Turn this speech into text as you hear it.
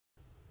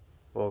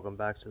Welcome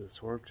back to the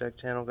Swerve Check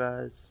channel,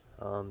 guys.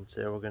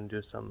 Today we're going to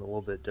do something a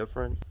little bit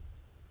different.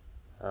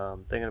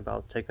 Thinking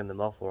about taking the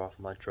muffler off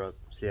my truck,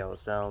 see how it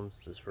sounds,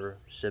 just for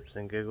ships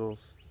and giggles.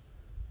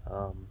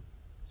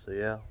 So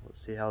yeah,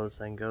 let's see how this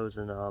thing goes.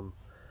 And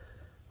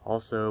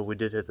also, we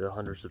did hit the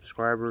 100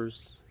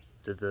 subscribers,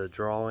 did the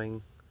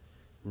drawing.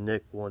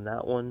 Nick won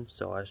that one,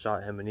 so I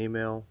shot him an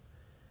email,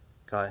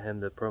 got him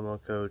the promo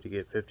code to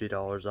get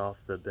 $50 off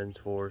the Ben's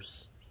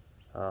Force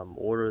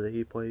order that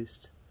he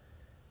placed.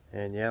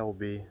 And yeah, we'll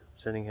be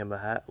sending him a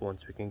hat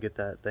once we can get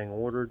that thing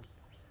ordered.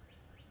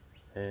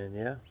 And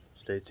yeah,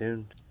 stay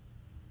tuned.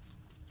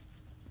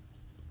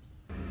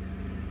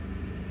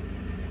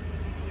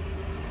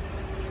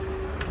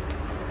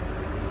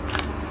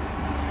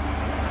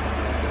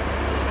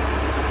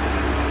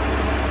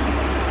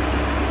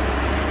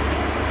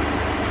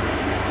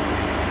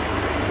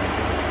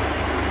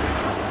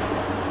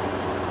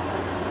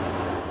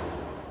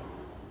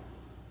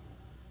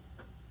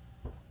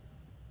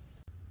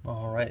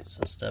 Alright,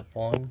 so step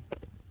one,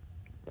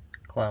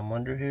 climb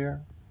under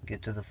here,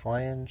 get to the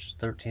flange,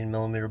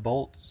 13mm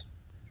bolts,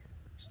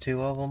 it's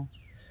 2 of them.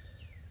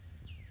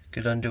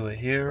 Could undo it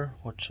here,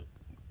 which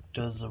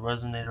does the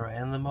resonator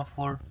and the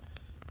muffler,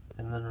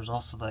 and then there's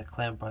also that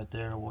clamp right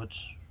there,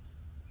 which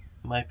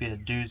might be a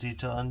doozy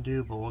to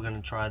undo, but we're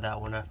going to try that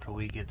one after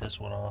we get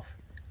this one off,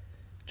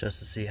 just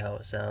to see how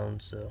it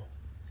sounds. So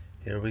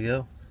here we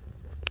go.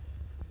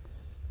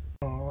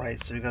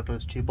 Alright, so we got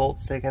those 2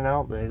 bolts taken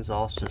out, the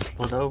exhaust just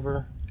split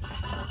over.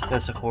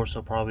 This of course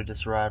will probably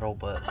just rattle,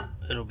 but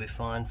it'll be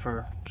fine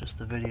for just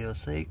the video's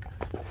sake.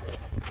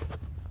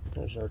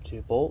 There's our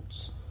 2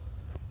 bolts.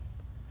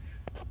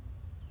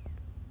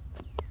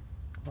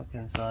 Look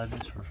inside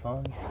just for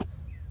fun.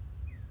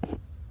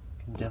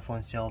 Can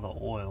definitely see all the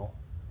oil.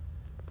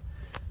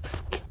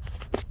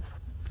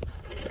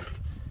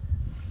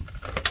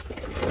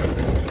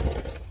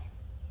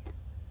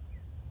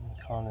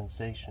 And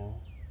condensation.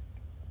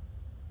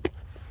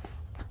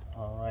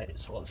 Alright,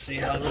 so let's see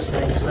how this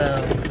thing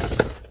sounds.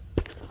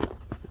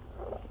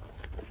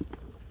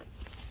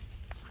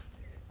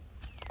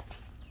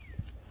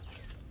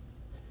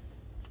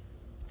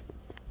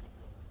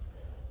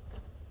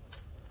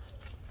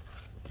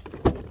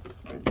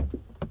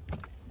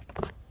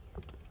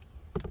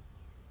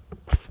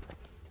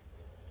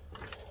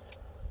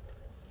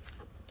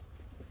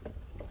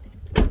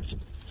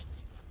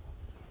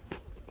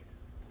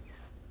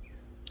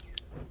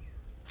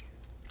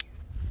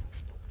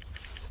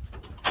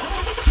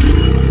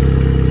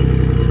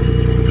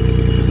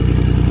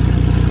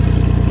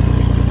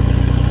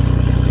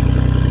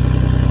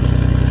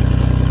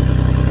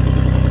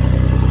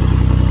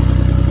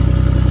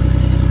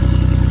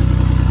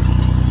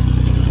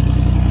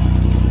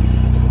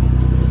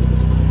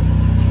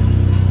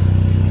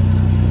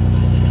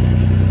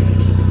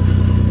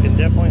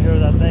 Definitely hear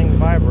that thing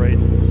vibrate.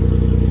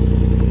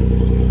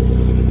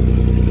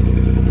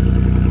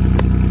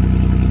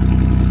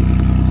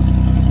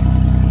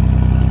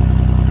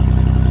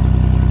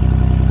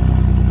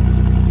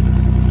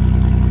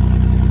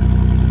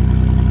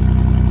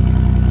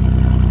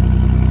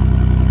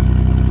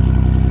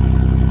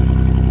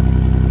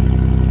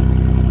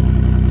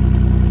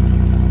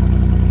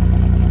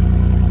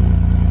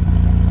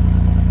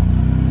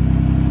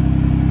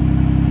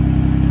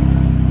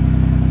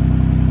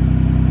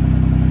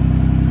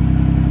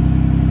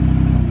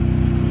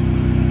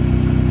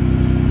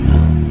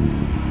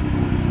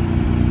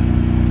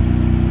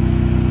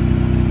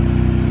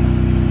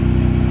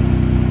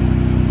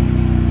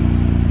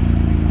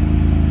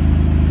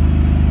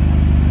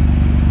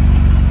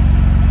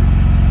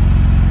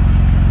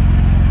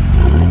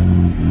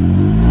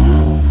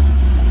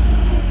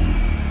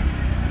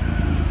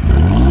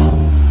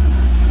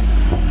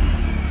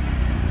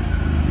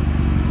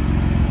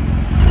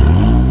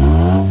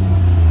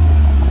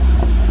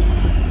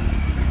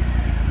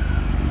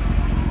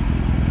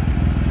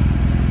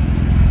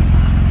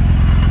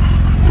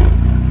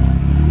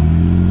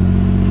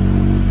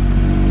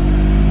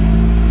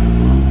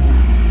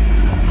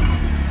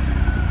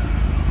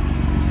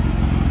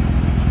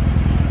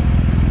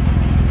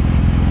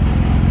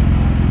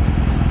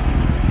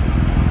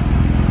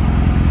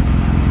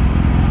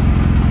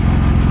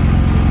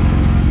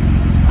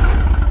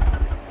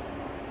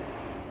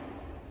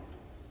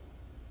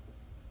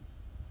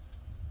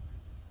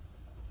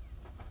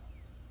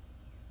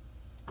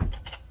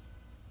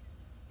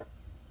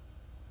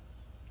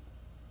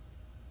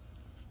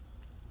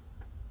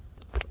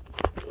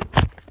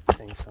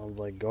 Thing sounds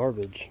like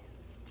garbage.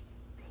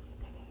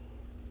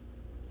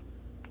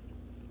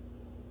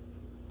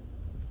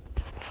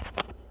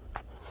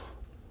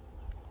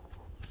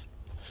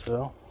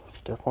 So,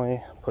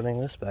 definitely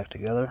putting this back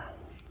together.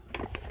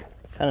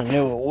 Kind of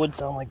knew it would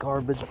sound like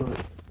garbage, but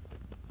it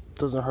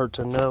doesn't hurt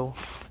to know.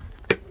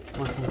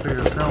 Listen for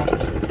yourself.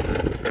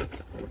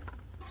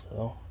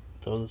 So,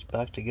 throw this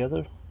back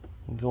together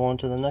and go on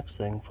to the next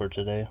thing for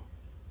today.